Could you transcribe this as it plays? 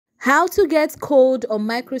How to get code on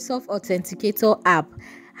Microsoft Authenticator app.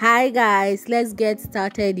 Hi guys, let's get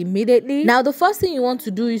started immediately. Now the first thing you want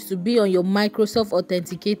to do is to be on your Microsoft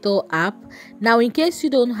Authenticator app. Now in case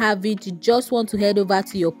you don't have it, you just want to head over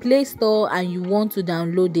to your Play Store and you want to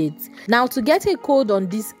download it. Now to get a code on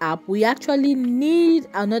this app, we actually need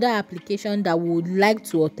another application that we would like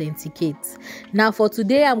to authenticate. Now for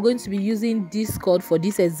today, I'm going to be using Discord for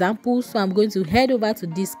this example, so I'm going to head over to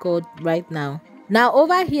Discord right now. Now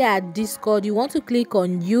over here at Discord, you want to click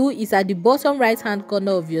on You. It's at the bottom right hand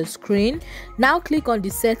corner of your screen. Now click on the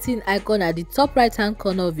setting icon at the top right hand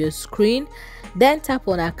corner of your screen. Then tap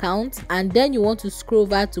on account, and then you want to scroll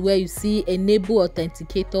over to where you see enable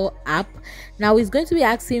authenticator app. Now it's going to be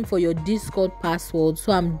asking for your Discord password,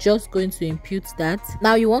 so I'm just going to input that.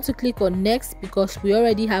 Now you want to click on next because we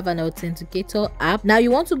already have an authenticator app. Now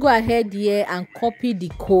you want to go ahead here and copy the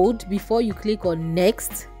code before you click on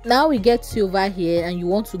next. Now we get to over here and you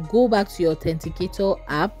want to go back to your authenticator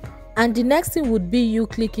app. And the next thing would be you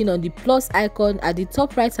clicking on the plus icon at the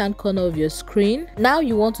top right hand corner of your screen. Now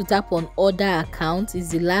you want to tap on other account, is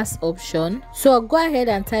the last option. So I'll go ahead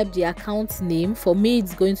and type the account name. For me,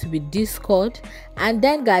 it's going to be Discord. And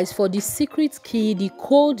then guys, for the secret key, the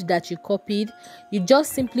code that you copied, you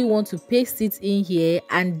just simply want to paste it in here,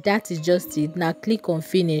 and that is just it. Now click on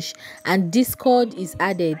finish and Discord is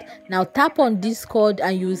added. Now tap on Discord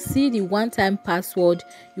and you will see the one-time password.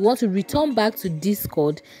 You want to return back to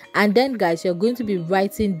Discord, and then guys, you're going to be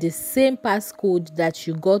writing the same passcode that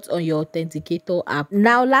you got on your authenticator app.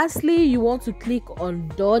 Now lastly, you want to click on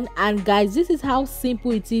done, and guys, this is how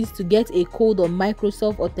simple it is to get a code on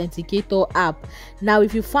Microsoft Authenticator app. Now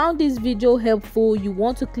if you found this video helpful, you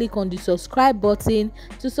want to click on the subscribe button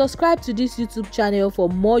to subscribe to this YouTube channel for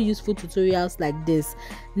more useful tutorials like this.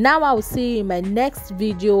 Now I will see you in my next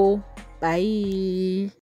video. Bye.